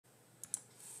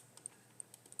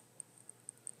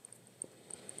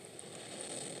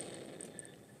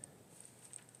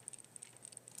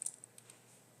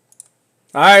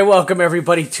All right, welcome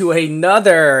everybody to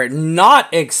another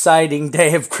not exciting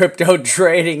day of crypto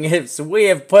trading. We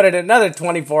have put in another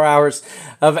 24 hours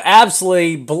of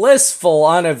absolutely blissful,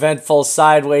 uneventful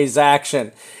sideways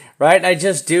action, right? And I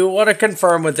just do want to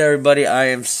confirm with everybody I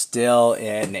am still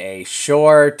in a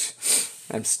short.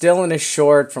 I'm still in a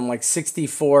short from like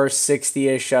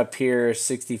 64.60-ish up here,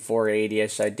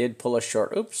 64.80-ish. I did pull a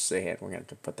short. Oops, we're going to have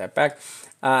to put that back.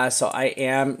 So I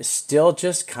am still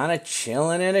just kind of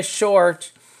chilling in a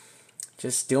short.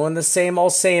 Just doing the same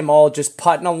old, just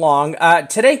putting along.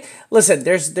 Today, listen,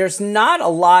 there's not a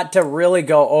lot to really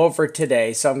go over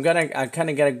today. So I'm kind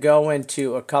of gonna go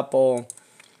into a couple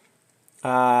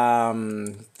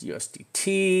USDT.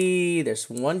 There's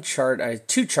one chart,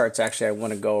 two charts actually I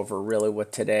want to go over really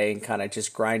with today and kind of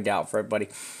just grind out for everybody.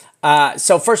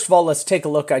 So first of all, let's take a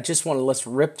look. Let's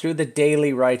rip through the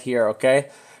daily right here, okay?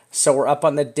 So we're up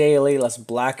on the daily. Let's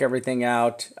black everything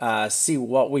out, see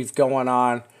what we've going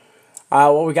on.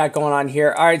 What we got going on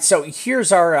here. All right, so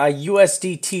here's our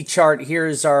USDT chart.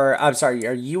 Here's our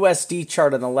USD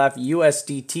chart on the left,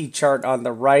 USDT chart on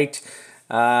the right.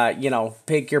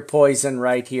 Pick your poison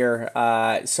right here.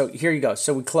 So here you go.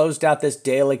 So we closed out this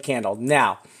daily candle.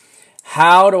 Now,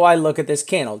 how do I look at this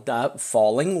candle?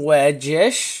 Falling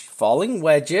wedge-ish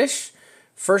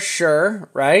for sure,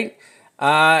 right?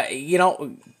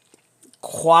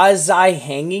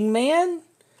 Quasi-hanging man.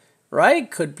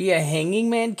 Right? Could be a hanging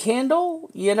man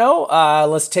candle,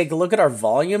 Let's take a look at our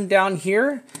volume down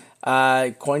here.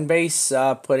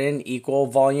 Coinbase put in equal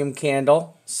volume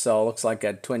candle. So it looks like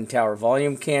a twin tower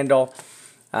volume candle.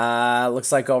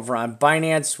 Looks like over on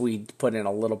Binance, we put in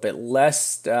a little bit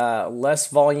less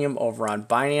volume over on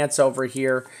Binance over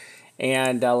here.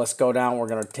 And let's go down. We're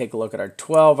going to take a look at our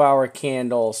 12-hour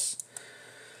candles.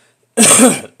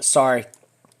 Sorry.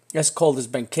 This cold has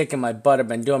been kicking my butt. I've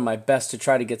been doing my best to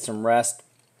try to get some rest.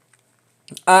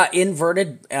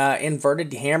 Inverted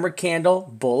hammer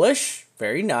candle, bullish,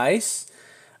 very nice.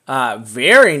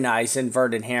 Very nice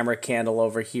inverted hammer candle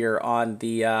over here on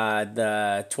the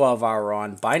 12-hour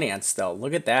on Binance though.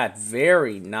 Look at that,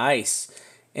 very nice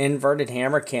inverted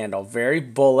hammer candle, very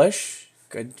bullish,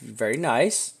 good, very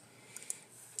nice.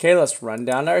 Okay, let's run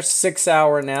down to our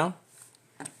 6-hour now.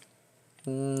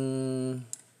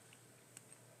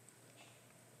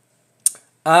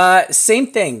 Same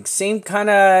thing, same kind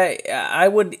of. I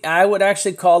would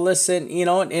actually call this an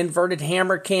inverted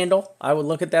hammer candle. I would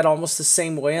look at that almost the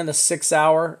same way on the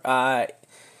 6-hour.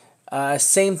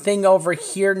 Same thing over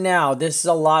here now. This is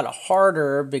a lot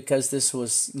harder because this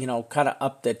was kind of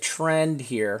up the trend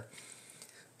here.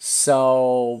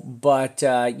 So, but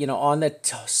on the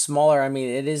smaller, I mean,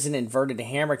 it is an inverted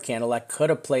hammer candle that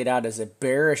could have played out as a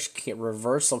bearish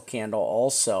reversal candle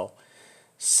also.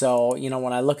 So,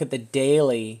 when I look at the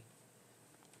daily,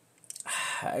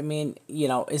 I mean,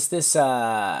 is this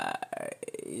a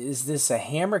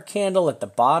hammer candle at the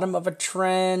bottom of a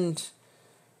trend?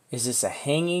 Is this a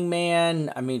hanging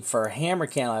man? I mean, for a hammer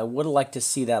candle, I would like to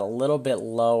see that a little bit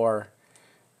lower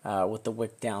with the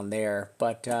wick down there.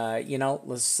 But, I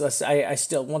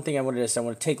still, one thing I want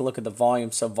to take a look at the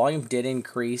volume. So volume did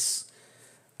increase.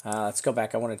 Let's go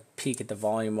back. I want to peek at the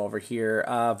volume over here.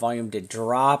 Volume did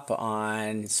drop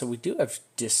on, so we do have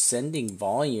descending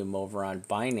volume over on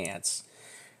Binance.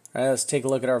 All right, let's take a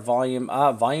look at our volume.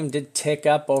 Volume did tick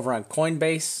up over on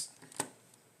Coinbase.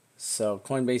 So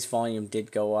Coinbase volume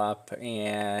did go up,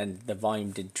 and the volume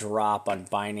did drop on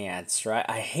Binance. Right?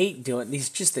 I hate doing these.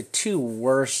 Just the two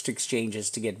worst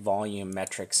exchanges to get volume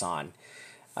metrics on.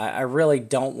 I really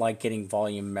don't like getting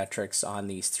volume metrics on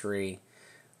these three.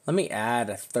 Let me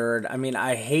add a third. I mean,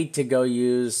 I hate to go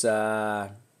use, let's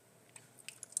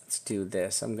do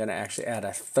this. I'm going to actually add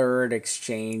a third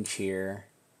exchange here.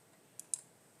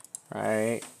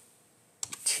 Right.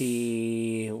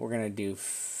 We're going to do,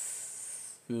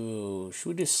 should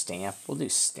we do Stamp? We'll do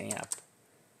Stamp.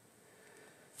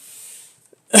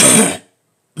 I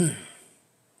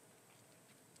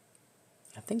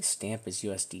think Stamp is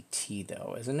USDT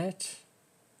though, isn't it?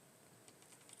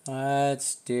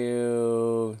 Let's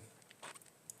do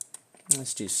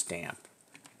Stamp.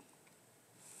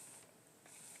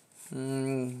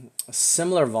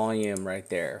 Similar volume right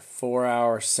there.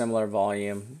 4-hour similar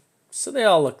volume. So they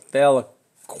all look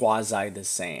quasi the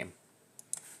same.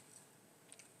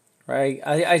 Right?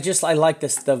 I like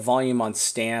the volume on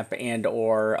Stamp and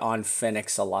or on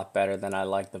Phoenix a lot better than I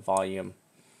like the volume.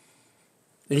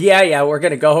 Yeah, we're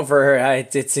going to go over,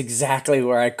 it's exactly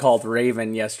where I called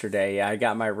Raven yesterday. Yeah, I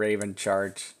got my Raven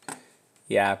chart.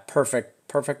 Yeah,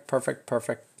 perfect.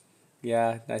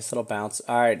 Yeah, nice little bounce.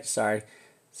 All right, sorry.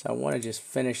 So I want to just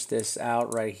finish this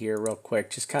out right here real quick.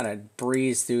 Just kind of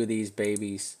breeze through these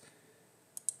babies.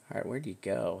 All right, where do you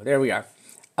go? There we are.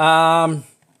 Um,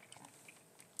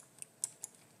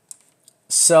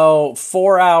 so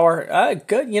 4 hour,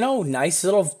 good, nice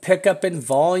little pickup in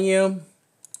volume.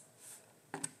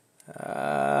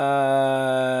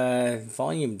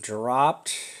 Volume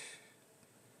dropped,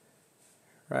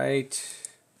 right?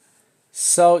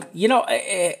 So,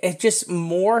 it just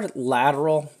more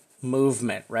lateral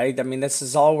movement, right? I mean, this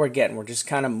is all we're getting. We're just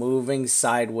kind of moving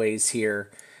sideways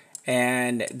here.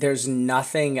 And there's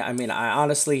nothing, I mean, I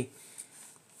honestly,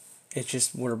 it's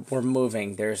just we're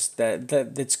moving. There's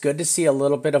it's good to see a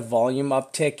little bit of volume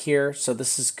uptick here. So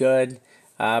this is good.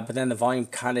 But then the volume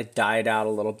kind of died out a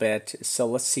little bit. So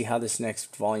let's see how this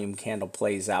next volume candle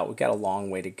plays out. We've got a long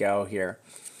way to go here.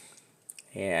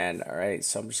 And all right,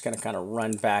 so I'm just going to kind of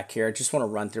run back here. I just want to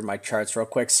run through my charts real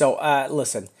quick. So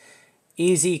listen,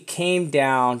 easy came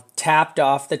down, tapped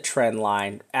off the trend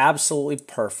line. Absolutely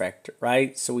perfect,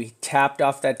 right? So we tapped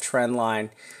off that trend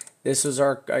line. This was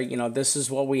our this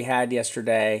is what we had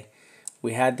yesterday.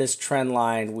 We had this trend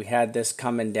line. We had this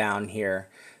coming down here.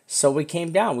 So we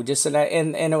came down. We just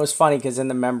and it was funny because in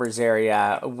the members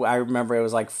area, I remember it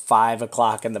was like 5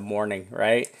 o'clock in the morning,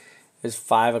 right? It was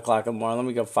 5 o'clock in the morning. Let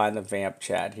me go find the Vamp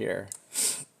chat here.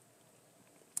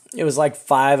 It was like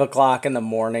 5 o'clock in the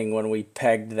morning when we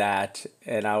pegged that,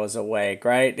 and I was awake,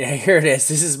 right? Here it is.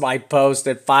 This is my post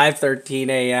at 5:13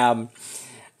 a.m.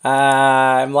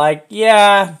 I'm like,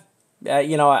 yeah,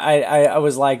 I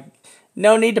was like,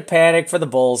 no need to panic for the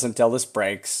bulls until this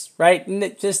breaks, right? And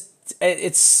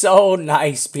it's so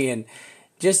nice being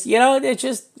just, it's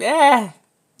just,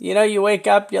 you wake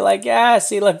up, you're like, yeah,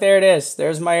 see, look, there it is.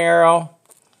 There's my arrow.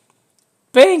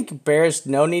 Bink, bears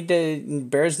need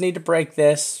to break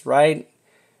this, right?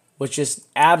 With just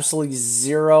absolutely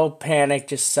zero panic,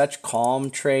 just such calm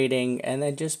trading, and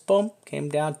then just boom, came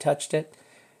down, touched it,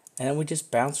 and then we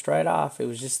just bounced right off. It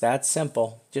was just that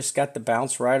simple. Just got the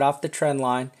bounce right off the trend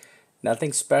line.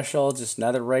 Nothing special, just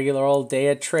another regular old day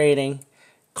of trading,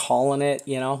 calling it,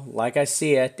 like I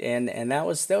see it, and that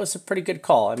was a pretty good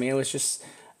call. I mean, it was just,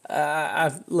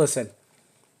 listen,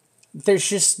 there's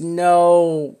just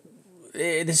no.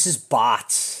 This is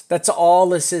bots. That's all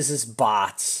this is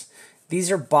bots. These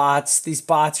are bots. These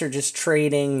bots are just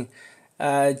trading,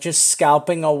 just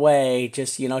scalping away,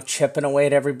 just, chipping away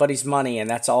at everybody's money. And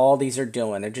that's all these are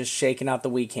doing. They're just shaking out the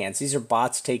weak hands. These are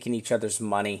bots taking each other's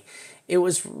money. It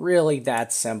was really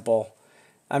that simple.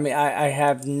 I mean, I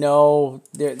have no,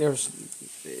 there's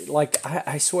like,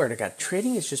 I swear to God,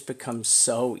 trading has just become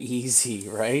so easy,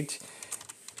 right?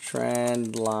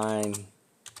 Trend line.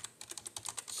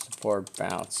 Support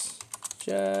bounce.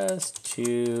 Just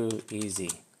too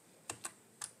easy.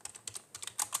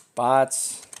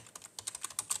 Bots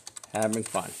having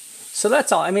fun. So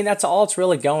that's all. I mean, that's all it's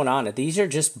really going on. These are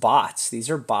just bots. These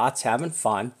are bots having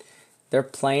fun. They're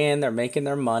playing. They're making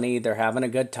their money. They're having a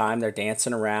good time. They're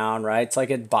dancing around, right? It's like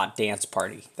a bot dance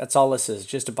party. That's all this is.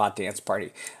 Just a bot dance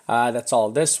party. That's all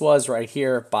this was right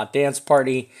here. Bot dance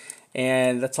party.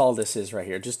 And that's all this is right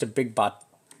here. Just a big bot.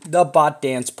 The bot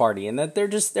dance party, and that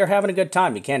they're having a good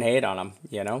time. You can't hate on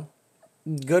them,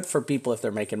 Good for people if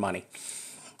they're making money.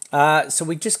 So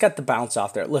we just got the bounce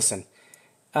off there. Listen,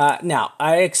 now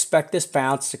I expect this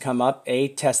bounce to come up, A,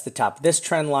 test the top of this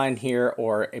trend line here,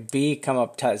 or B, come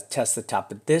up, test the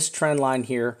top of this trend line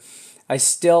here. I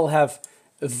still have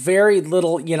very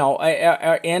little,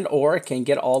 and or it can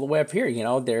get all the way up here.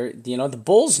 The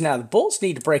bulls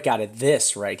need to break out of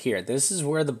this right here. This is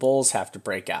where the bulls have to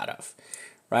break out of.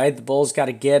 Right, the bulls got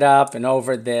to get up and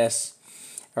over this,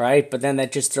 all right, but then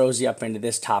that just throws you up into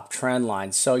this top trend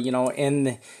line. So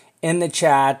in the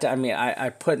chat, I mean, I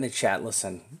put in the chat,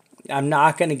 listen, I'm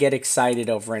not going to get excited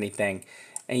over anything,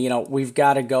 and we've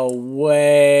got to go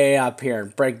way up here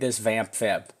and break this vamp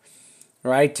fib,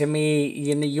 right? To me,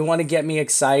 you want to get me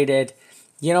excited,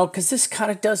 because this kind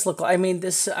of does look. I mean,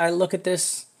 this. I look at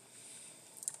this.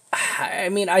 I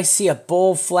mean, I see a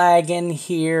bull flag in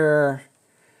here.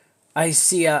 I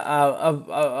see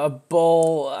a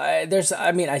bull.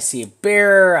 I see a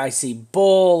bear. I see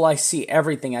bull. I see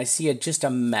everything. I see just a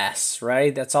mess,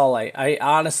 right? That's all I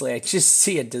honestly, I just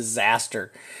see a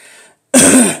disaster.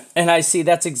 And I see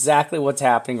that's exactly what's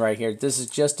happening right here. This is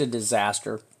just a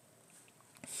disaster.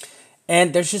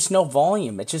 And there's just no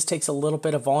volume. It just takes a little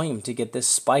bit of volume to get this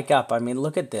spike up. I mean,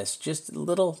 look at this. Just a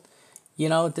little,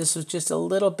 this was just a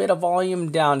little bit of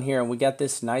volume down here. And we got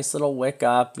this nice little wick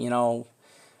up,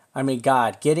 I mean,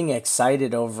 God, getting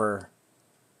excited over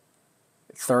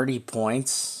 30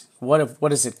 points. What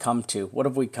does it come to? What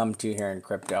have we come to here in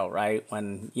crypto, right?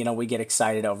 When, we get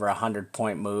excited over a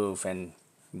 100-point move and,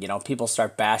 people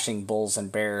start bashing bulls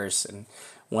and bears and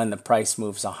when the price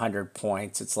moves 100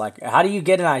 points. It's like, how do you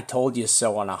get an I told you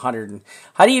so on 100?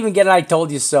 How do you even get an I told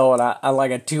you so on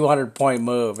like a 200 point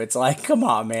move? It's like, come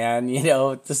on, man.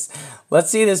 Just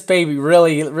let's see this baby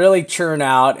really, really churn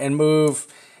out and move.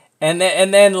 And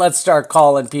then let's start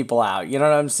calling people out. You know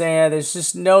what I'm saying? There's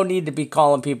just no need to be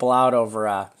calling people out over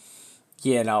a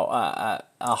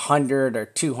 100 or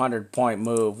 200 point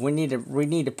move. We need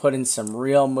to put in some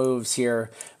real moves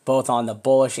here, both on the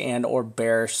bullish and or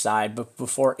bearish side, but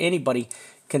before anybody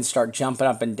can start jumping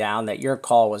up and down that your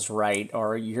call was right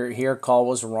or your call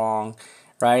was wrong,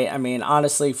 right? I mean,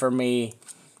 honestly, for me,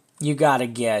 you got to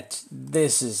get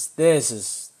this is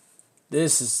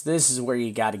where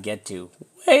you got to get to,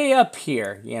 way up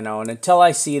here, and until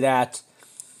I see that,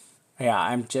 yeah,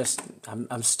 I'm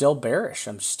still bearish.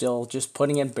 I'm still just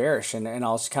putting in bearish, and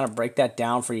I'll just kind of break that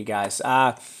down for you guys.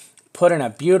 Put in a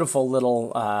beautiful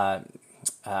little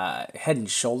head and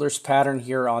shoulders pattern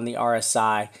here on the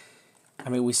RSI. I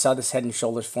mean, we saw this head and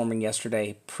shoulders forming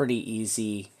yesterday. Pretty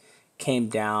easy. Came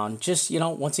down. Just,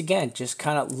 once again, just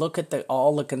kind of look at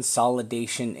all the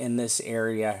consolidation in this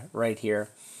area right here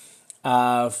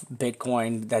of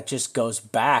Bitcoin that just goes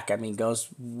back. I mean, goes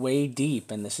way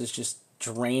deep, and this is just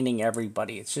draining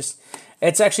everybody. It's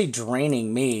actually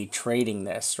draining me trading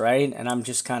this, right? And I'm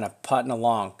just kind of putting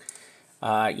along.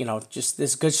 Just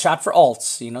this good shot for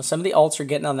alts. Some of the alts are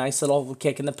getting a nice little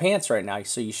kick in the pants right now,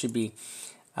 so you should be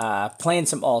playing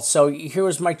some alts. So here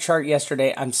was my chart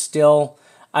yesterday.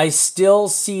 I still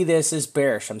see this as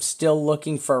bearish. I'm still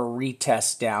looking for a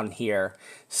retest down here.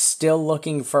 Still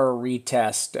looking for a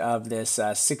retest of this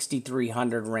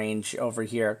 6,300 range over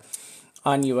here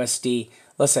on USD.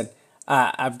 Listen,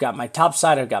 I've got my top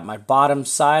side. I've got my bottom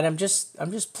side. I'm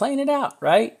just playing it out,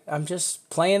 right? I'm just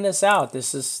playing this out.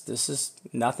 This is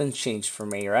nothing's changed for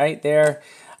me, right there.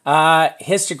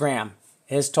 Histogram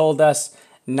has told us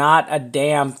not a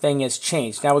damn thing has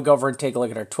changed. Now we go over and take a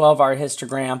look at our 12-hour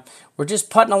histogram. We're just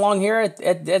putting along here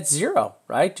at zero,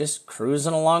 right? Just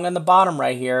cruising along on the bottom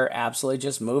right here. Absolutely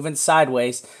just moving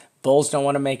sideways. Bulls don't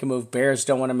want to make a move. Bears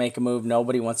don't want to make a move.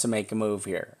 Nobody wants to make a move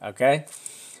here, okay?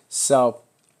 So,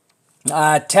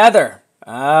 Tether.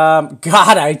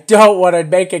 God, I don't want to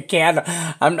make a candle.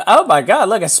 Oh my God,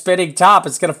 look, a spinning top.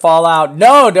 It's going to fall out.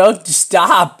 No, don't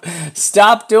stop.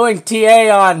 Stop doing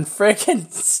TA on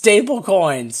freaking stable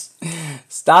coins.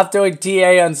 Stop doing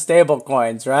TA on stable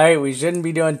coins, right? We shouldn't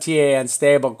be doing TA on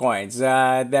stable coins.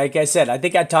 Like I said, I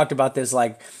think I talked about this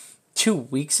like 2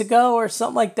 weeks ago or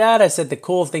something like that. I said the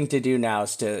cool thing to do now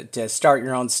is to start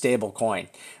your own stable coin,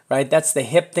 right? That's the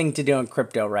hip thing to do in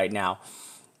crypto right now.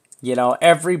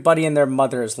 Everybody and their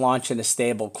mother is launching a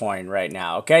stable coin right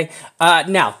now, okay?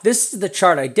 Now, this is the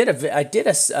chart. I did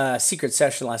a secret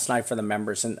session last night for the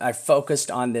members, and I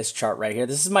focused on this chart right here.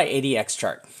 This is my ADX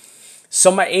chart. So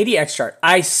my ADX chart,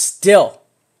 I still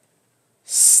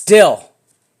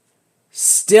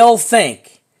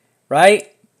think,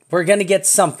 right, we're going to get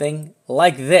something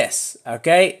like this,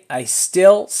 okay? I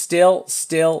still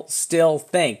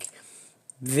think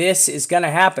this is going to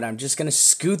happen. I'm just going to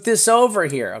scoot this over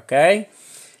here, okay?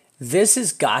 This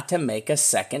has got to make a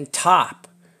second top,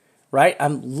 right?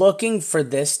 I'm looking for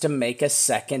this to make a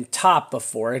second top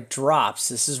before it drops.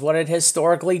 This is what it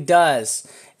historically does.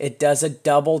 It does a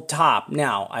double top.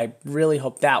 Now, I really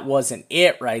hope that wasn't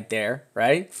it right there,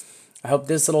 right? I hope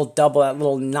this that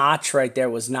little notch right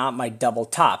there was not my double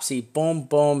top. See, boom,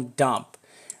 boom, dump.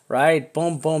 Right?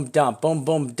 Boom, boom, dump. Boom,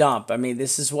 boom, dump. I mean,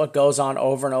 this is what goes on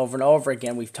over and over and over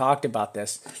again. We've talked about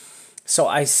this. So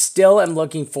I still am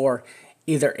looking for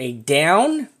either a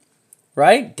down,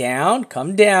 right? Down,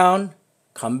 come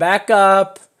back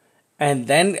up, and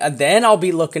then I'll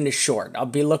be looking to short. I'll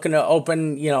be looking to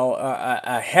open,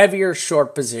 a heavier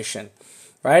short position,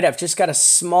 right? I've just got a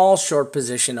small short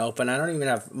position open. I don't even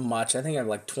have much. I think I have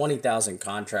like 20,000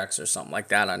 contracts or something like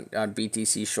that on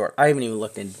BTC short. I haven't even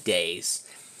looked in days.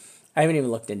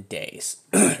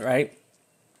 Right?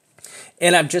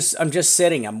 And I'm just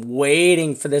sitting. I'm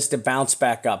waiting for this to bounce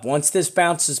back up. Once this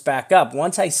bounces back up,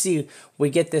 once I see we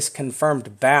get this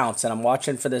confirmed bounce, and I'm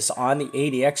watching for this on the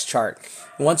ADX chart,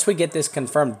 once we get this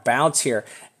confirmed bounce here,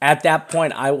 at that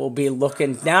point I will be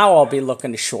looking, I'll be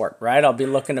looking to short, right? I'll be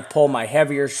looking to pull my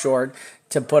heavier short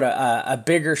to put a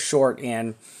bigger short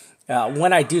in.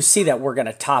 When I do see that we're going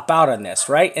to top out on this,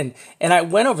 right? And I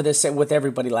went over this with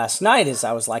everybody last night as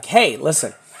I was like, hey,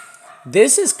 listen,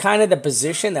 this is kind of the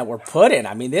position that we're put in.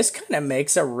 I mean, this kind of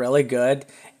makes a really good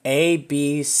A,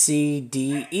 B, C,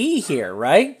 D, E here,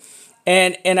 right?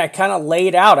 And I kind of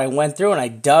laid out, I went through and I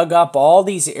dug up all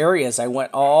these areas. I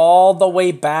went all the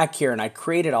way back here and I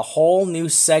created a whole new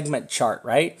segment chart,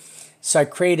 right? So I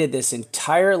created this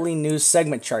entirely new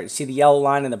segment chart. You see the yellow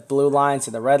line and the blue lines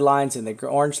and the red lines and the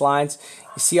orange lines.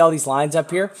 You see all these lines up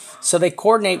here? So they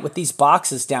coordinate with these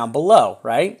boxes down below,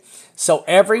 right? So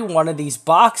every one of these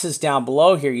boxes down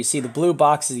below here, you see the blue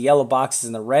boxes, the yellow boxes,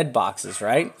 and the red boxes,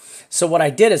 right? So what I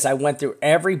did is I went through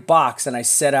every box and I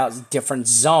set out different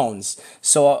zones.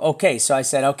 So, okay, so I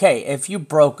said, okay, if you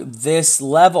broke this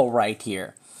level right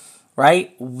here,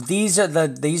 right? These are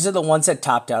the ones that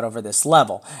topped out over this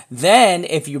level. Then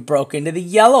if you broke into the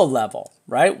yellow level,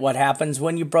 right? What happens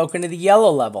when you broke into the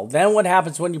yellow level? Then what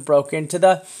happens when you broke into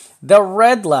the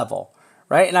red level,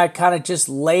 right? And I kind of just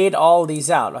laid all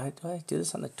these out. Do I do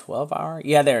this on the 12-hour?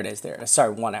 Yeah, there it is. There.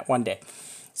 Sorry, one day.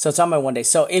 So it's on my 1 day.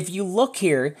 So if you look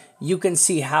here, you can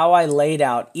see how I laid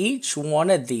out each one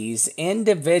of these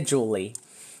individually.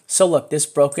 So look, this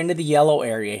broke into the yellow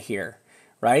area here.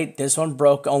 Right? This one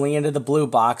broke only into the blue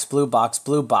box, blue box,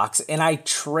 blue box. And I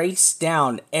traced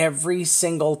down every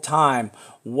single time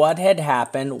what had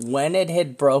happened when it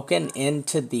had broken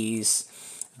into these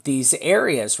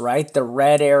areas, right? The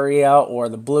red area or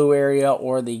the blue area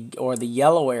or the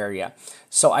yellow area.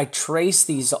 So I traced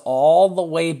these all the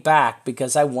way back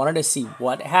because I wanted to see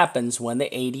what happens when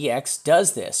the ADX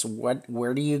does this.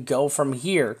 Where do you go from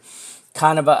here?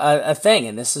 Kind of a thing.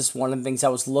 And this is one of the things I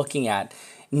was looking at.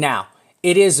 Now,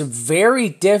 it is very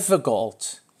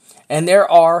difficult, and there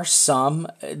are some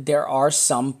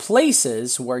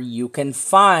places where you can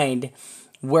find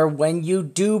where when you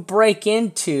do break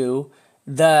into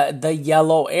the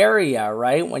yellow area,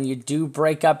 right? When you do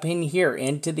break up in here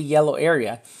into the yellow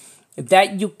area,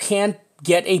 that you can't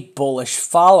get a bullish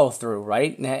follow through,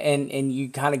 right? And you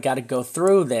kind of got to go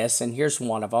through this, and here's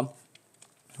one of them.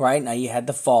 Right, now you had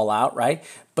the fallout, right?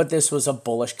 But this was a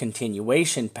bullish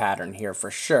continuation pattern here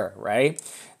for sure, right?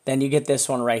 Then you get this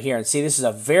one right here. And see, this is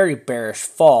a very bearish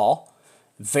fall,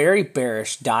 very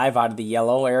bearish dive out of the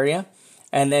yellow area.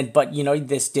 And then, but you know,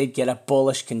 this did get a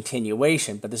bullish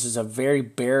continuation, but this is a very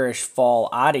bearish fall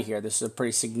out of here. This is a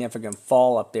pretty significant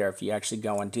fall up there if you actually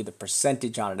go and do the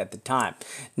percentage on it at the time.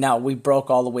 Now, we broke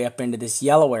all the way up into this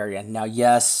yellow area. Now,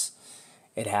 yes,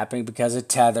 it happened because of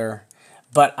tether.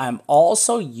 But I'm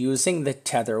also using the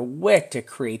tether wick to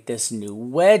create this new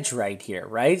wedge right here,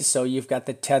 right? So you've got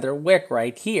the tether wick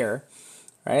right here,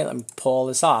 right? Let me pull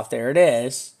this off. There it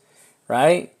is,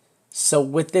 right? So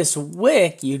with this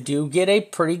wick, you do get a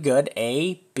pretty good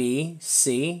A, B,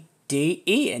 C, D,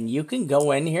 E. And you can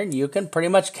go in here and you can pretty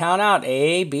much count out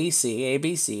A, B, C, A,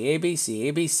 B, C, A, B, C,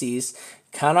 A, B, Cs.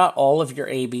 Count out all of your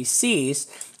A, B, Cs.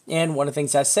 And one of the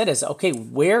things I said is, okay,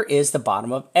 where is the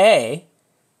bottom of A?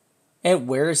 And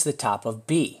where is the top of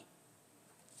B?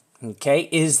 Okay,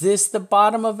 is this the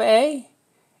bottom of A?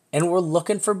 And we're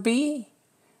looking for B,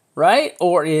 right?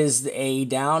 Or is A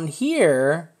down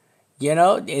here, you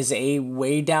know, is A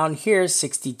way down here,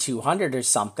 6,200 or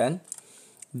something?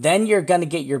 Then you're going to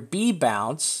get your B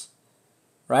bounce,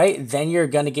 right? Then you're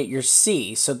going to get your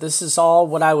C. So this is all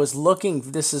what I was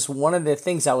looking, this is one of the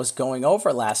things I was going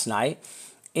over last night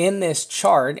in this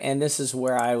chart. And this is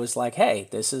where I was like, hey,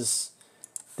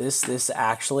 this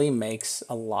actually makes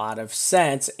a lot of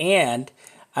sense, and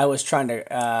I was trying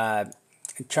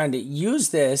to use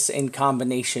this in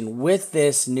combination with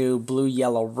this new blue,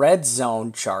 yellow, red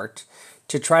zone chart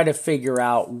to try to figure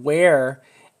out where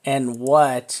and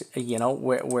what, you know,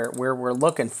 where we're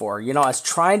looking for. You know, I was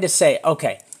trying to say,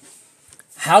 okay,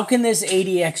 how can this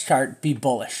ADX chart be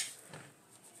bullish?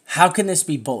 How can this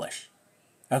be bullish?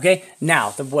 Okay, now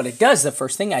what it does, the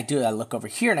first thing I do, I look over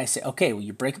here and I say, okay, well,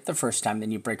 you break up the first time,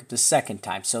 then you break up the second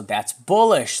time. So that's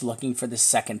bullish, looking for the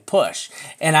second push.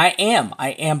 And I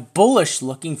am bullish,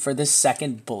 looking for this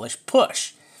second bullish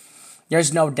push.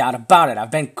 There's no doubt about it.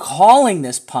 I've been calling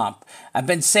this pump. I've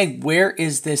been saying, where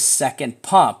is this second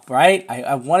pump, right?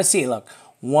 I want to see, look,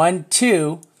 1,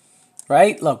 2,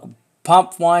 right? Look,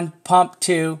 pump 1, pump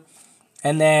 2,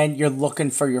 and then you're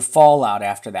looking for your fallout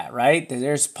after that, right?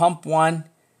 There's pump 1.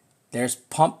 There's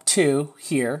pump 2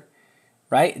 here,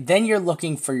 right? Then you're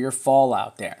looking for your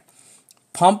fallout there.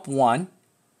 Pump 1,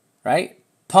 right?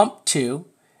 Pump 2,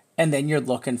 and then you're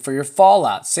looking for your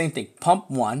fallout. Same thing, pump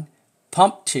 1,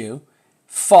 pump 2,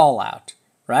 fallout,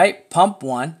 right? Pump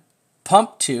 1,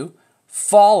 pump 2,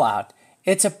 fallout.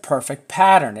 It's a perfect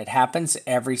pattern. It happens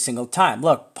every single time.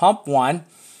 Look, pump 1,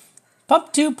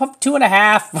 pump 2, pump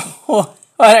 2.5,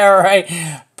 whatever,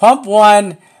 right? Pump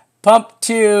 1, pump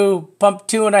 2, pump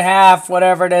 2.5,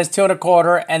 whatever it is,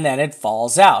 2.25, and then it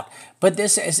falls out. But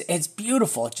this is, it's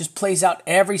beautiful. It just plays out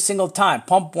every single time.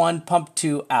 Pump 1, pump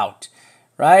 2, out,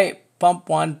 right? Pump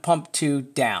 1, pump 2,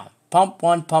 down. Pump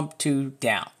 1, pump 2,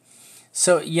 down.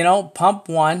 So, you know, pump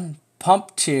 1,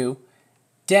 pump 2,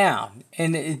 down.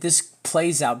 And this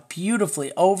plays out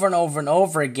beautifully over and over and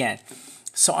over again.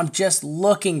 So I'm just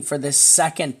looking for this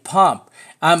second pump.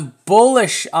 I'm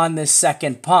bullish on this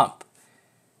second pump,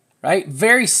 right?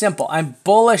 Very simple. I'm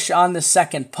bullish on the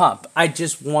second pump. I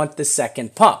just want the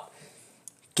second pump.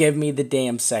 Give me the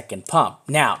damn second pump.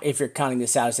 Now, if you're counting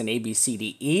this out as an A, B, C,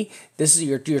 D, E, this is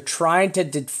you're trying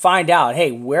to find out,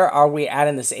 hey, where are we at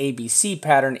in this ABC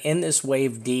pattern in this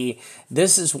wave D?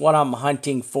 This is what I'm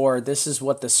hunting for. This is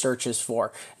what the search is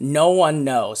for. No one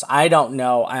knows. I don't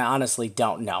know. I honestly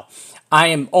don't know. I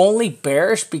am only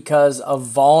bearish because of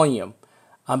volume.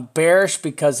 I'm bearish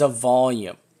because of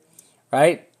volume,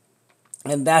 right?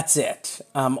 And that's it.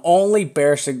 I'm only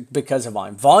bearish because of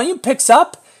volume. Volume picks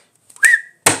up.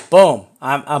 Boom,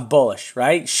 I'm bullish,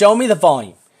 right? Show me the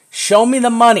volume. Show me the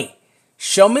money.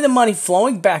 Show me the money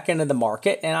flowing back into the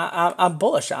market, and I'm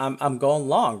bullish. I'm going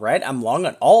long, right? I'm long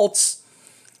on alts.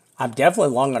 I'm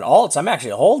definitely long on alts. I'm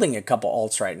actually holding a couple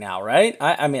alts right now, right?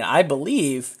 I mean, I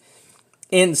believe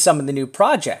in some of the new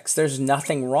projects. There's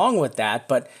nothing wrong with that,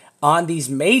 but on these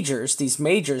majors,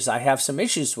 I have some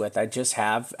issues with. I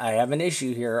have an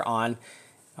issue here on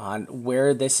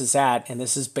where this is at, and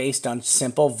this is based on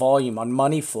simple volume, on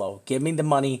money flow. Give me the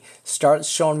money, start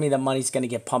showing me the money's going to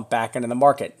get pumped back into the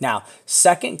market. Now,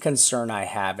 second concern I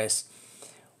have is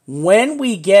when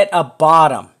we get a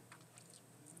bottom,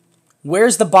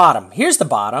 where's the bottom? Here's the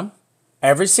bottom.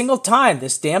 Every single time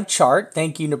this damn chart,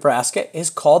 thank you Nebraska, is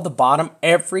called the bottom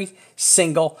every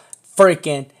single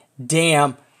freaking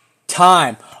damn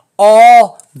time.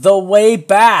 All the way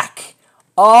back.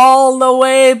 All the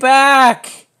way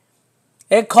back.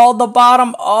 It called the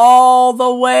bottom all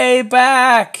the way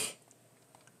back,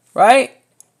 right?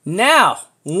 Now,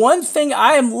 one thing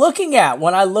I am looking at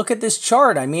when I look at this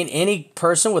chart, I mean, any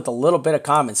person with a little bit of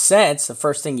common sense, the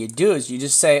first thing you do is you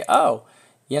just say, oh,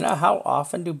 how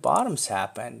often do bottoms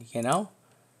happen, how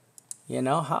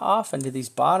often do these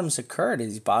bottoms occur? Do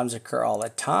these bottoms occur all the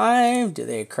time? Do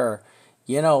they occur,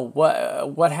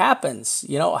 what happens?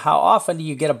 How often do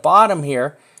you get a bottom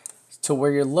here to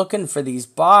where you're looking for these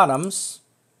bottoms?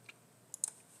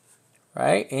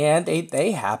 Right, and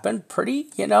they happen pretty,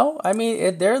 I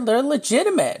mean, they're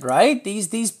legitimate, right?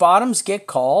 These bottoms get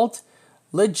called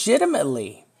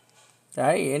legitimately,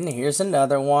 right? And here's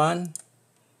another one.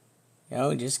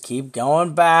 Just keep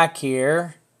going back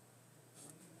here.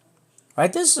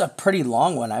 Right, this is a pretty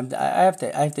long one. I have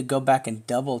to go back and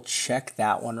double check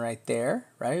that one right there,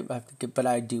 right? But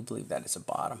I do believe that is a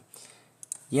bottom.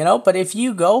 But if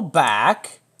you go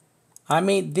back, I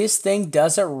mean, this thing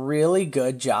does a really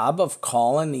good job of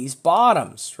calling these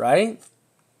bottoms, right?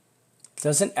 It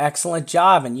does an excellent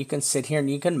job, and you can sit here and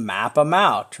you can map them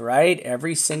out, right?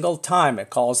 Every single time it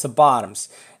calls the bottoms.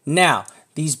 Now,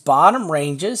 these bottom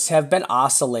ranges have been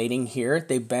oscillating here.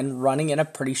 They've been running in a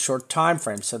pretty short time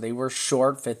frame. So they were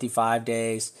short 55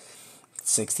 days,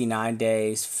 69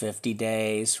 days, 50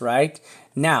 days, right?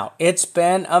 Now, it's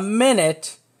been a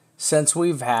minute since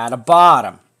we've had a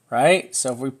bottom. Right,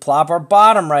 so if we plop our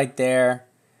bottom right there,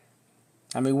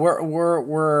 I mean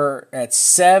we're at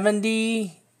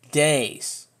 70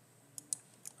 days,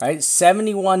 right?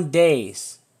 71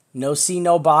 days, no see,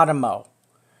 no bottom-o,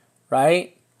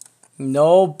 right?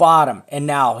 No bottom. And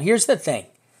now here's the thing,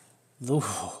 ooh,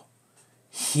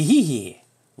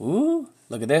 ooh,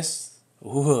 look at this,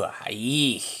 ooh,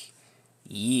 eek,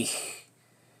 eek,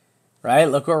 right?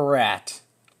 Look where we're at,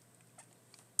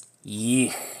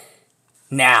 eek.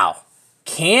 Now,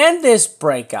 can this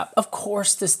break up? Of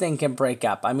course this thing can break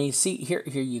up. I mean, see, here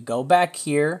you go back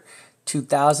here,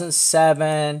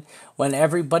 2007, when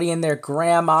everybody and their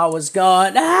grandma was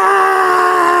going,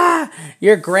 ah!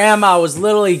 Your grandma was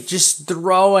literally just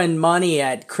throwing money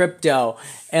at crypto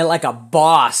and like a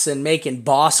boss and making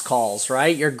boss calls,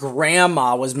 right? Your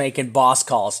grandma was making boss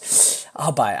calls.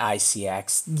 I'll buy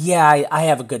ICX. Yeah, I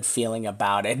have a good feeling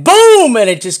about it. Boom! And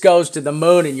it just goes to the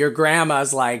moon, and your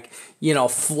grandma's like,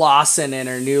 flossing in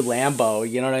her new Lambo.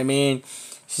 You know what I mean?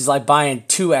 She's like buying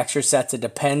 2 extra sets of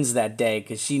Depends that day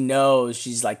because she knows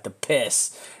she's like the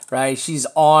piss, right? She's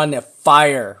on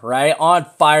fire, right? On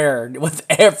fire with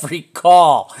every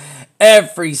call.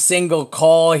 Every single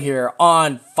call here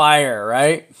on fire,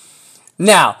 right?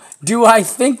 Now, do I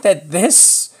think that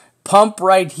this pump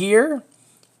right here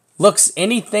looks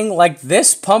anything like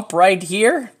this pump right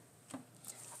here?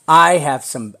 I have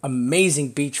some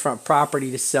amazing beachfront property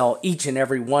to sell, each and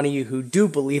every one of you who do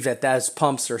believe that those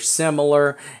pumps are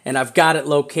similar, and I've got it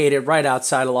located right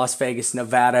outside of Las Vegas,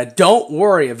 Nevada. Don't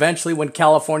worry, eventually when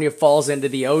California falls into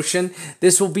the ocean,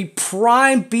 this will be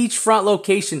prime beachfront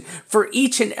location for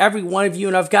each and every one of you,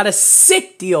 and I've got a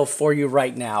sick deal for you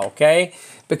right now, okay?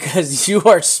 because you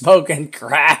are smoking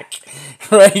crack,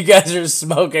 right? You guys are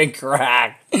smoking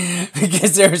crack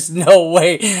because there's no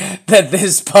way that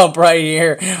this pump right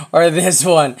here or this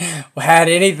one had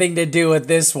anything to do with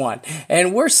this one.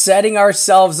 And we're setting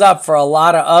ourselves up for a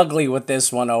lot of ugly with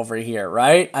this one over here,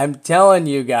 right? I'm telling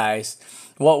you guys,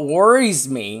 what worries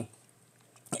me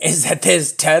is that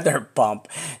this tether pump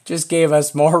just gave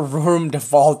us more room to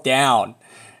fall down,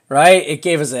 right? It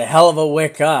gave us a hell of a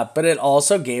wick up, but it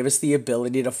also gave us the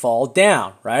ability to fall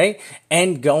down, right?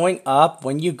 And going up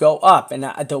when you go up. And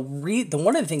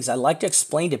one of the things I like to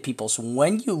explain to people is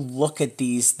when you look at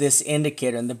this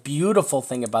indicator, and the beautiful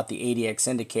thing about the ADX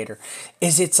indicator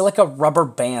is it's like a rubber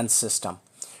band system,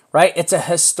 right? It's a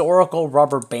historical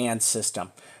rubber band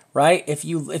system, right? If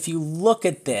you look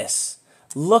at this,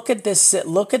 look at this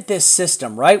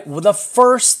system, right? Well, the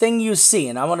first thing you see,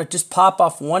 and I want to just pop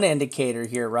off one indicator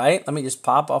here, right? Let me just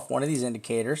pop off one of these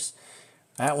indicators.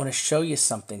 I want to show you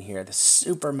something here that's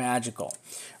super magical,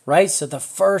 right? So the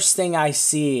first thing I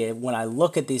see when I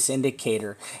look at this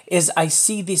indicator is I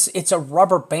see this, it's a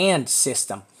rubber band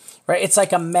system, right? It's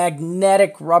like a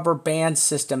magnetic rubber band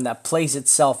system that plays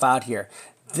itself out here.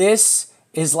 This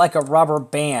is like a rubber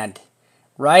band,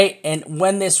 right? And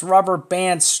when this rubber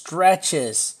band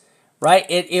stretches, right,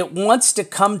 it wants to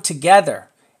come together.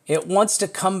 It wants to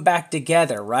come back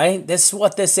together, right? This is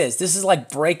what this is. This is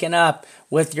like breaking up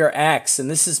with your ex,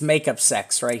 and this is makeup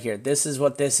sex right here. This is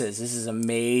what this is. This is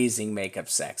amazing makeup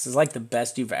sex. It's like the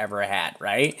best you've ever had,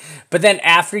 right? But then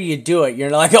after you do it,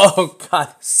 you're like, oh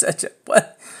God,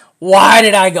 what? Why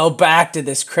did I go back to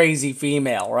this crazy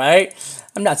female, right?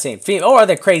 I'm not saying female or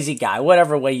the crazy guy,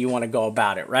 whatever way you want to go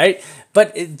about it, right?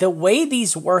 But the way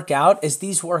these work out is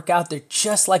they're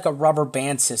just like a rubber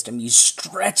band system. You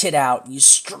stretch it out, you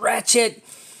stretch it,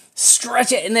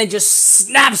 and then just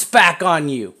snaps back on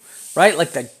you, right?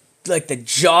 Like the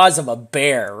jaws of a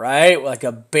bear, right? Like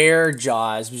a bear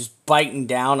jaws just biting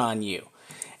down on you.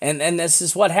 And this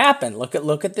is what happened. Look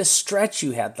at this stretch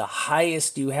you had, the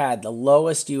highest you had, the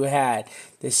lowest you had,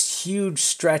 this huge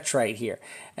stretch right here.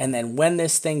 And then when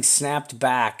this thing snapped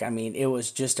back, I mean, it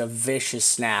was just a vicious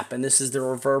snap. And this is the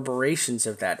reverberations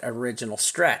of that original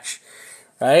stretch,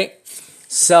 right?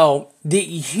 So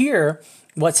here,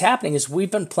 what's happening is we've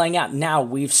been playing out. Now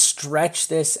we've stretched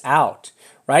this out,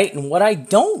 right? And what I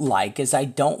don't like is I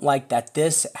don't like that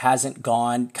this hasn't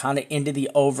gone kind of into the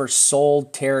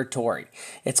oversold territory.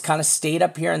 It's kind of stayed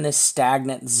up here in this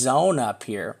stagnant zone up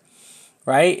here,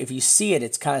 right? If you see it,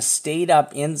 it's kind of stayed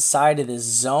up inside of this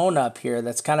zone up here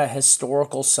that's kind of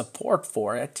historical support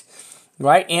for it,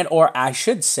 right? And, or I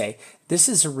should say, this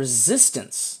is a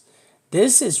resistance.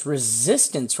 This is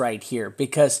resistance right here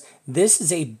because this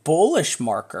is a bullish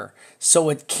marker. So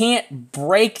it can't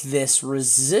break this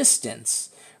resistance,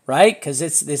 right? Because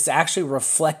it's actually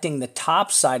reflecting the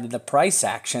top side of the price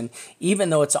action, even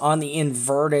though it's on the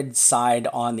inverted side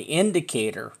on the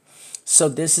indicator. So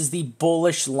this is the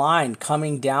bullish line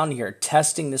coming down here,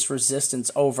 testing this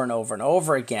resistance over and over and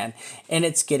over again, and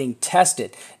it's getting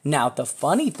tested. Now, the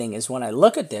funny thing is when I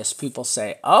look at this, people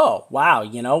say, oh, wow,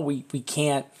 we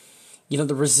can't,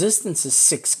 the resistance is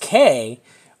 6K,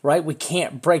 right? We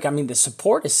can't break. I mean, the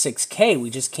support is 6K.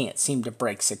 We just can't seem to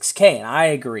break 6K. And I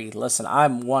agree. Listen,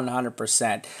 I'm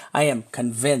 100%. I am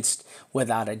convinced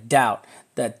without a doubt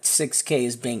that 6K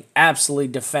is being absolutely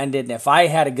defended. And if I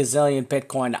had a gazillion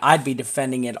Bitcoin, I'd be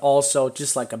defending it also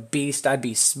just like a beast. I'd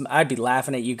be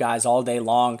laughing at you guys all day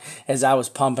long as I was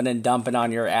pumping and dumping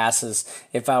on your asses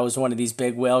if I was one of these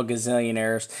big whale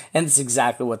gazillionaires. And it's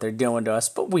exactly what they're doing to us,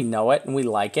 but we know it and we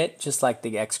like it, just like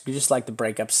the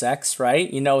breakup sex,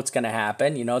 right? You know it's going to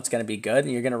happen. You know it's going to be good,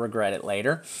 and you're going to regret it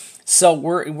later. So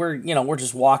we're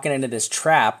just walking into this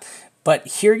trap. But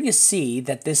here you see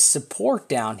that this support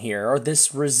down here, or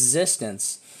this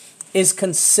resistance, is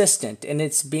consistent, and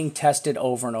it's being tested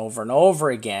over and over and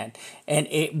over again, and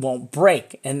it won't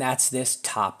break. And that's this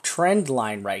top trend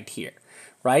line right here,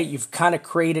 right? You've kind of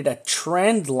created a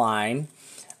trend line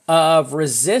of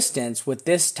resistance with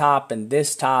this top and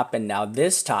now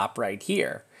this top right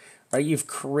here, right? You've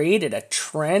created a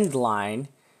trend line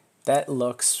that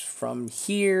looks from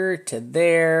here to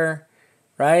there,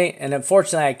 right? And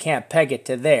unfortunately, I can't peg it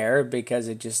to there because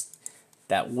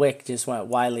that wick just went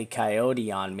Wile E.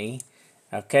 Coyote on me.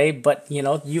 Okay, but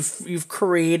you've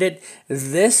created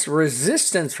this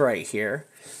resistance right here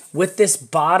with this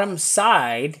bottom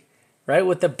side, right?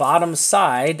 With the bottom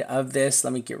side of this,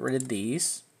 let me get rid of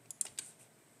these.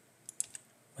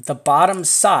 With the bottom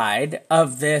side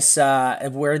of this,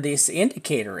 where this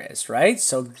indicator is, right?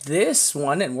 So this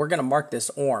one, and we're going to mark this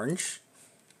orange,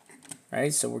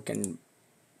 right? So we can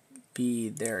B,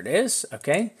 there it is,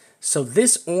 okay? So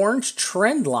this orange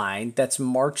trend line that's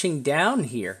marching down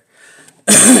here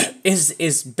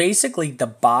is basically the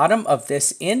bottom of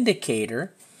this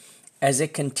indicator as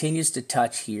it continues to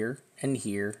touch here and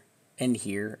here and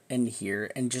here and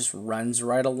here and just runs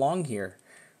right along here,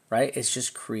 right? It's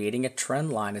just creating a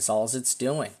trend line is all it's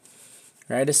doing,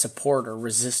 right? A support or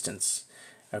resistance.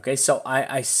 Okay, so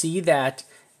I see that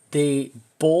the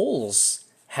bulls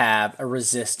have a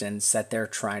resistance that they're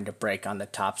trying to break on the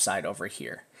top side over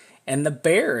here. And the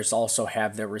bears also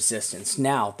have their resistance.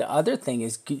 Now, the other thing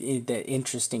is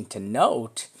interesting to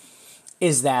note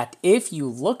is that if you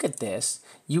look at this,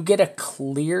 you get a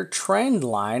clear trend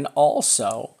line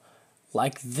also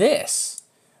like this,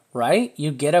 right?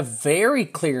 You get a very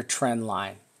clear trend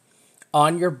line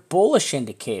on your bullish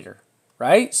indicator,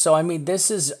 right? So, I mean,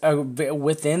 this is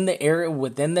within the area,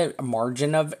 within the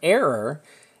margin of error,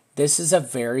 this is a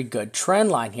very good trend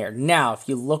line here. Now, if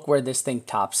you look where this thing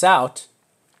tops out,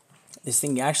 this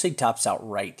thing actually tops out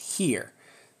right here.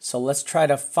 So let's try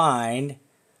to find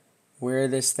where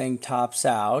this thing tops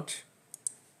out.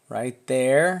 Right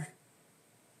there.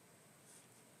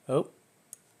 Oh.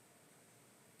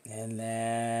 And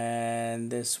then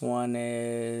this one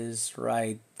is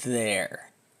right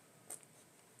there.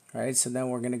 Right, so then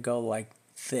we're going to go like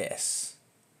this.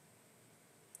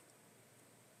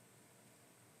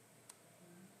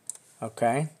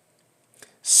 Okay.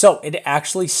 So it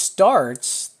actually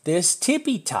starts, this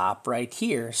tippy top right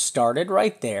here started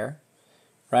right there,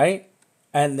 right?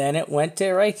 And then it went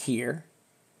to right here.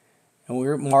 And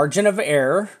we're margin of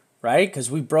error, right? Because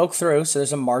we broke through, so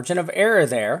there's a margin of error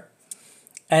there.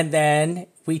 And then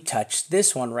we touched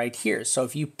this one right here. So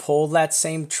if you pull that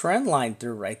same trend line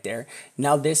through right there,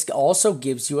 now this also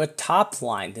gives you a top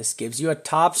line. This gives you a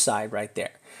top side right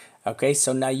there. Okay,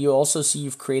 so now you also see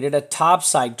you've created a top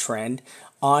side trend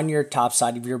on your top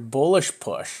side of your bullish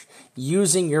push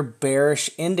using your bearish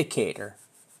indicator.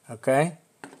 Okay,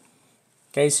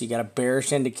 so you got a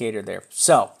bearish indicator there.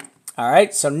 So, all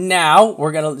right, so now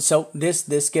we're gonna, so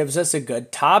this gives us a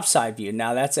good top side view.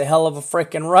 Now that's a hell of a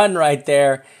freaking run right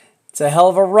there. It's a hell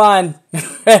of a run.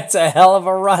 It's a hell of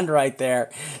a run right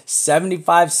there.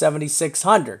 75,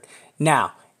 7,600.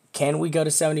 Now, can we go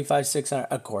to 75, 600?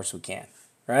 Of course we can,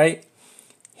 right?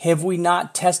 Have we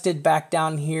not tested back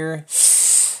down here?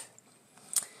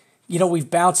 You know, we've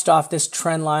bounced off this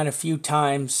trend line a few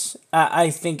times. I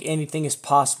think anything is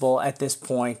possible at this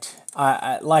point.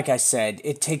 Like I said,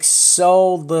 it takes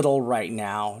so little right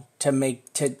now to make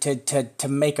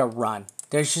make a run.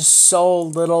 There's just so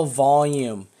little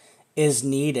volume is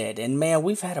needed. And man,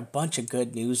 we've had a bunch of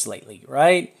good news lately,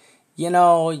 right? You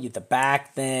know, the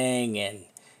back thing, and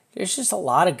there's just a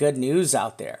lot of good news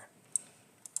out there.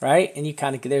 Right, and you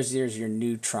kind of there's your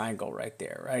new triangle right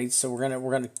there, right? So we're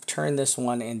gonna turn this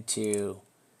one into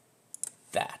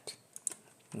that.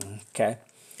 Okay,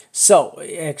 so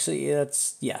actually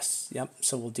that's yes, yep.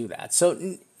 So we'll do that. So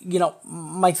you know,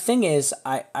 my thing is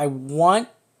I want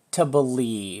to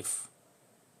believe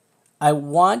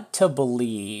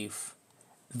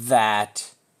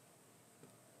that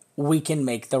we can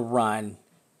make the run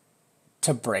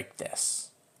to break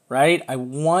this, right? I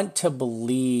want to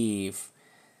believe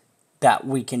that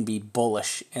we can be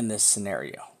bullish in this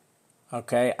scenario.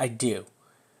 Okay, I do.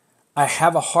 I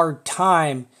have a hard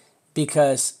time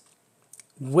because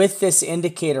with this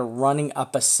indicator running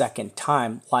up a second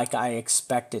time like I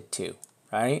expect it to,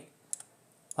 right?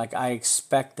 Like I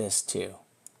expect this to.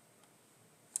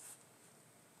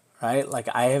 Right? Like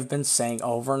I have been saying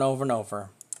over and over and over.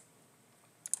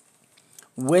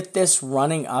 With this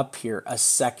running up here a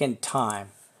second time,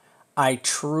 I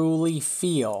truly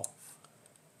feel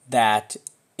that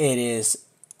it is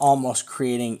almost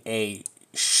creating a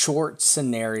short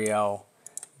scenario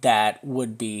that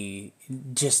would be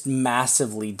just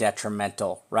massively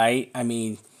detrimental, right? I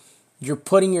mean, you're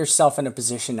putting yourself in a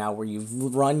position now where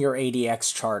you've run your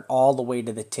ADX chart all the way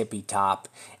to the tippy top,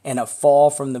 and a fall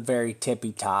from the very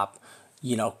tippy top,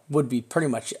 you know, would be pretty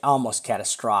much almost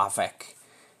catastrophic,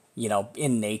 you know,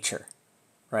 in nature.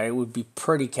 Right, it would be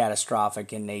pretty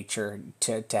catastrophic in nature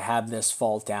to have this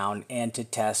fall down and to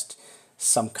test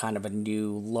some kind of a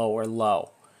new lower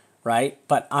low, right?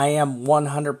 But I am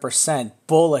 100%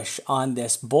 bullish on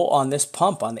this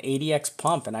pump, on the ADX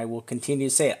pump, and I will continue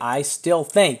to say it. I still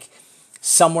think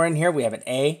somewhere in here we have an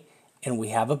A and we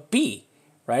have a B,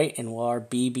 right? And will our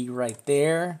B be right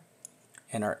there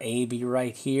and our A be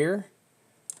right here,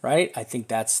 right? I think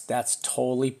that's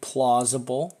totally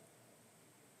plausible.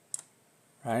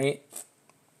 Right?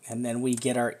 And then we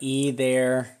get our E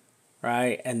there,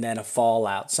 right? And then a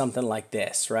fallout, something like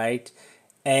this, right?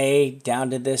 A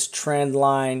down to this trend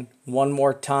line one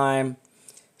more time,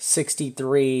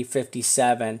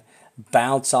 63.57,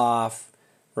 bounce off,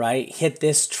 right? Hit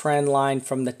this trend line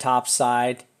from the top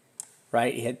side,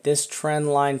 right? Hit this trend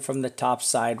line from the top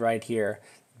side right here.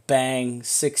 Bang,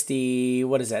 60,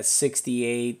 what is that?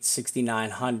 68,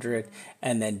 6,900,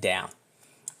 and then down,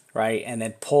 right? And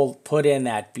then put in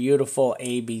that beautiful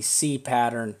ABC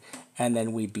pattern, and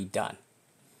then we'd be done,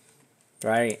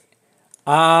 right?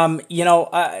 You know,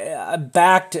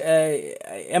 back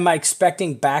to, am I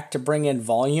expecting back to bring in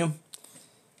volume?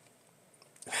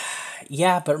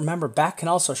 Yeah, but remember, back can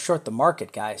also short the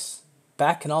market, guys.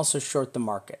 Back can also short the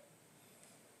market,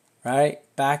 right?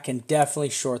 Back can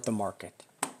definitely short the market.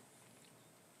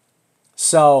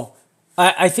 So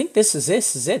I think this is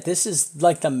it. This is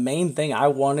like the main thing I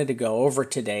wanted to go over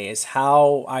today is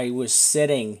how I was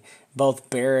sitting both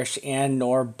bearish and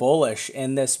nor bullish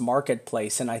in this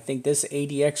marketplace. And I think this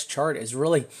ADX chart is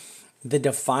really the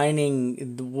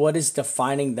defining, what is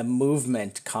defining the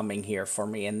movement coming here for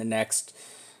me in the next,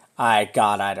 I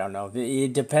don't know.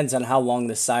 It depends on how long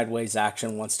the sideways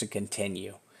action wants to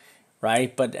continue,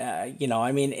 right? But you know,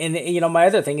 I mean, and you know, my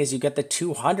other thing is you get the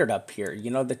 200 up here.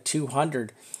 You know, the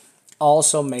 200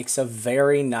 also makes a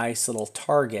very nice little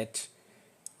target,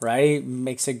 right?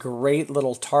 Makes a great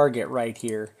little target right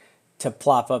here to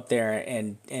plop up there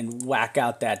and whack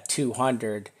out that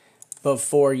 200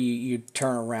 before you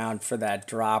turn around for that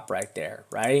drop right there,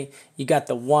 right? You got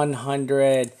the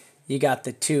 100, you got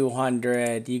the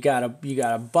 200, you got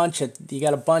a bunch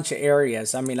of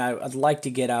areas. I mean, I'd like to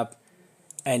get up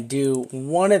and do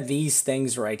one of these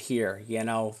things right here. You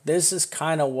know, this is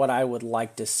kind of what I would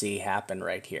like to see happen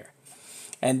right here.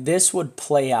 And this would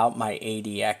play out my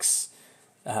ADX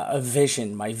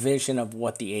vision, my vision of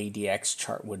what the ADX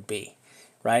chart would be,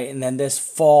 right? And then this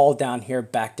fall down here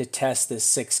back to test this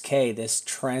 6K, this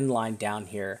trend line down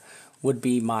here would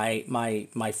be my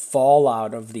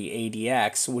fallout of the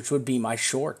ADX, which would be my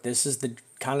short. This is the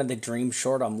kind of the dream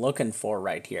short I'm looking for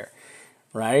right here,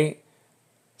 right?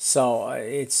 So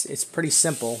it's pretty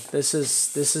simple. This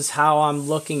is how I'm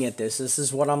looking at this. This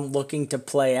is what I'm looking to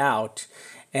play out,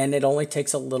 and it only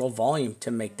takes a little volume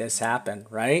to make this happen,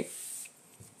 right?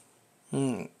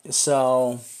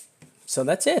 So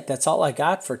that's it. That's all I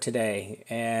got for today,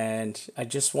 and I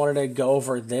just wanted to go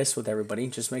over this with everybody,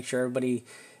 just make sure everybody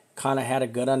kind of had a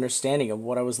good understanding of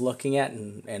what I was looking at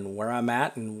and where I'm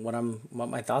at and what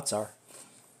my thoughts are,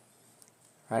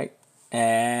 right?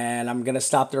 And I'm going to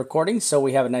stop the recording so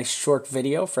we have a nice short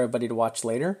video for everybody to watch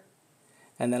later.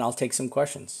 And then I'll take some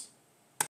questions.